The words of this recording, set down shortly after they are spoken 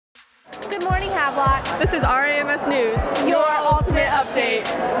Havelock. This is RAMS News, your ultimate update.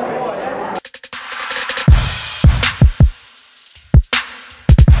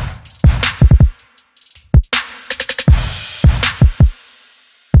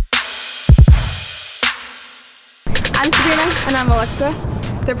 I'm Sabrina. And I'm Alexa.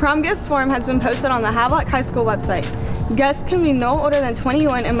 The prom guest form has been posted on the Havelock High School website. Guests can be no older than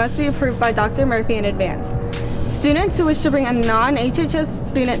 21 and must be approved by Dr. Murphy in advance. Students who wish to bring a non-HHS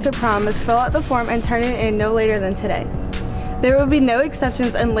student to prom must fill out the form and turn it in no later than today. There will be no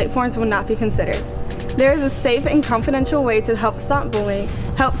exceptions and late forms will not be considered. There is a safe and confidential way to help stop bullying,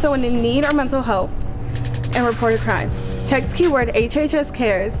 help someone in need or mental help, and report a crime. Text keyword HHS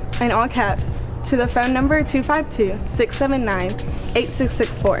Cares in all caps to the phone number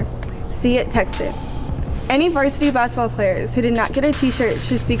 252-679-8664. See it, text it. Any varsity basketball players who did not get a t-shirt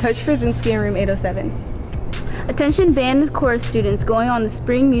should see Coach Frzinski in room 807. Attention band and chorus students going on the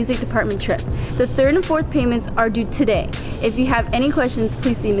spring music department trip. The third and fourth payments are due today. If you have any questions,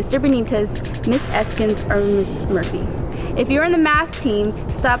 please see Mr. Benitez, Miss Eskins, or Miss Murphy. If you're on the math team,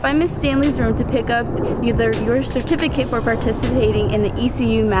 stop by Miss Stanley's room to pick up either your certificate for participating in the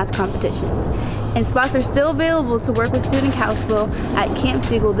ECU math competition. And spots are still available to work with student council at Camp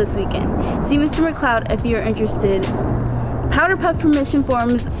Siegel this weekend. See Mr. McLeod if you're interested. Powder Puff permission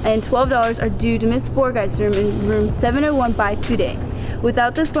forms and $12 are due to Miss Forguy's room in room 701 by today.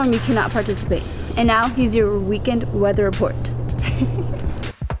 Without this form, you cannot participate. And now, here's your weekend weather report.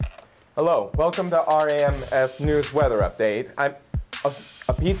 Hello, welcome to RAMS News Weather Update. A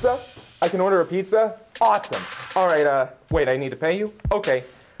pizza? I can order a pizza? Awesome. All right, wait, I need to pay you? Okay.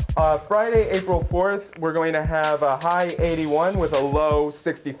 Friday, April 4th, we're going to have a high 81 with a low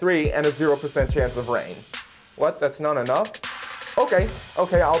 63 and a 0% chance of rain. What? That's not enough? Okay,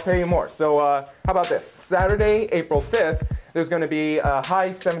 I'll pay you more. So how about this? Saturday, April 5th, there's going to be a high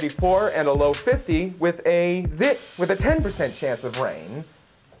 74 and a low 50 with a 10% chance of rain.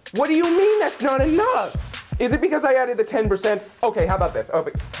 What do you mean that's not enough? Is it because I added the 10%? Okay, how about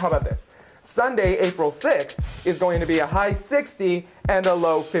this? Sunday, April 6th, is going to be a high 60 and a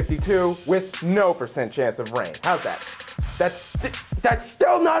low 52 with no % chance of rain. How's that? That's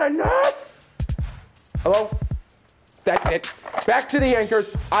still not enough? Hello? That's it. Back to the anchors.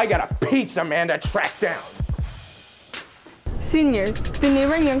 I got a pizza man to track down. Seniors, the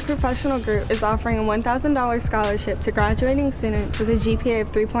Newbern Young Professional Group is offering a $1,000 scholarship to graduating students with a GPA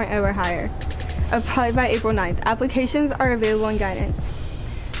of 3.0 or higher. Apply by April 9th. Applications are available in guidance.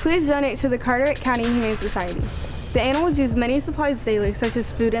 Please donate to the Carteret County Humane Society. The animals use many supplies daily, such as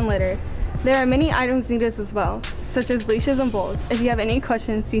food and litter. There are many items needed as well, such as leashes and bowls. If you have any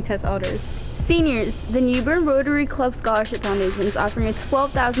questions, see Tess Elders. Seniors, the Newbern Rotary Club Scholarship Foundation is offering a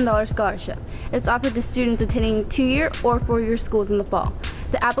 $12,000 scholarship. It's offered to students attending 2-year or 4-year schools in the fall.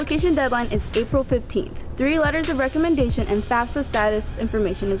 The application deadline is April 15th. 3 letters of recommendation and FAFSA status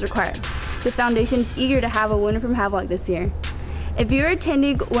information is required. The foundation is eager to have a winner from Havelock this year. If you're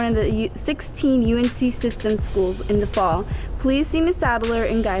attending one of the 16 UNC system schools in the fall, please see Ms. Sadler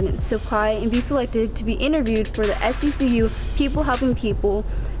in guidance to apply and be selected to be interviewed for the SCCU People Helping People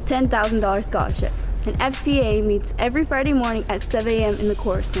 $10,000 scholarship. An FCA meets every Friday morning at 7 a.m. in the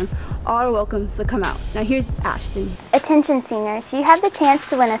chorus room. All are welcome, so come out. Now here's Ashton. Attention seniors, you have the chance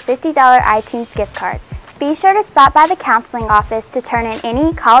to win a $50 iTunes gift card. Be sure to stop by the counseling office to turn in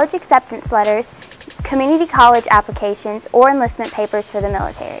any college acceptance letters, community college applications, or enlistment papers for the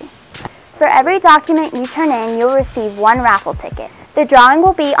military. For every document you turn in, you'll receive 1 raffle ticket. The drawing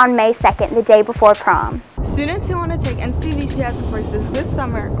will be on May 2nd, the day before prom. Students who want to take NCVPS courses this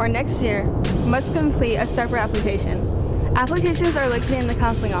summer or next year must complete a separate application. Applications are located in the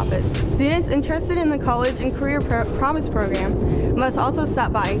counseling office. Students interested in the College and Career Promise program must also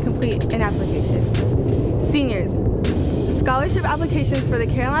stop by and complete an application. Seniors, scholarship applications for the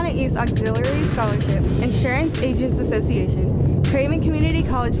Carolina East Auxiliary Scholarship, Insurance Agents Association, Craven Community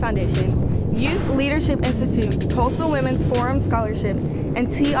College Foundation, Youth Leadership Institute, Tulsa Women's Forum Scholarship, and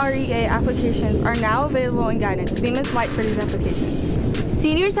TREA applications are now available in guidance. See Ms. White for these applications.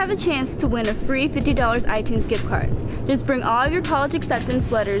 Seniors have a chance to win a free $50 iTunes gift card. Just bring all of your college acceptance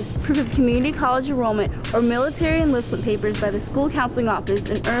letters, proof of community college enrollment, or military enlistment papers by the school counseling office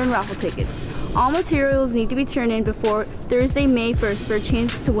and earn raffle tickets. All materials need to be turned in before Thursday, May 1st for a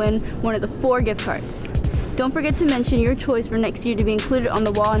chance to win one of the 4 gift cards. Don't forget to mention your choice for next year to be included on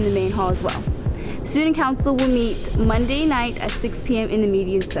the wall in the main hall as well. Student Council will meet Monday night at 6 p.m. in the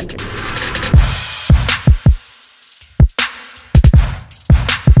Media Center.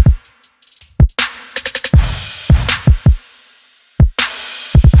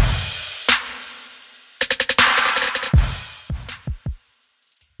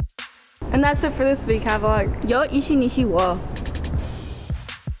 And that's it for this week, Havelock. Yo, ishi nishi wo.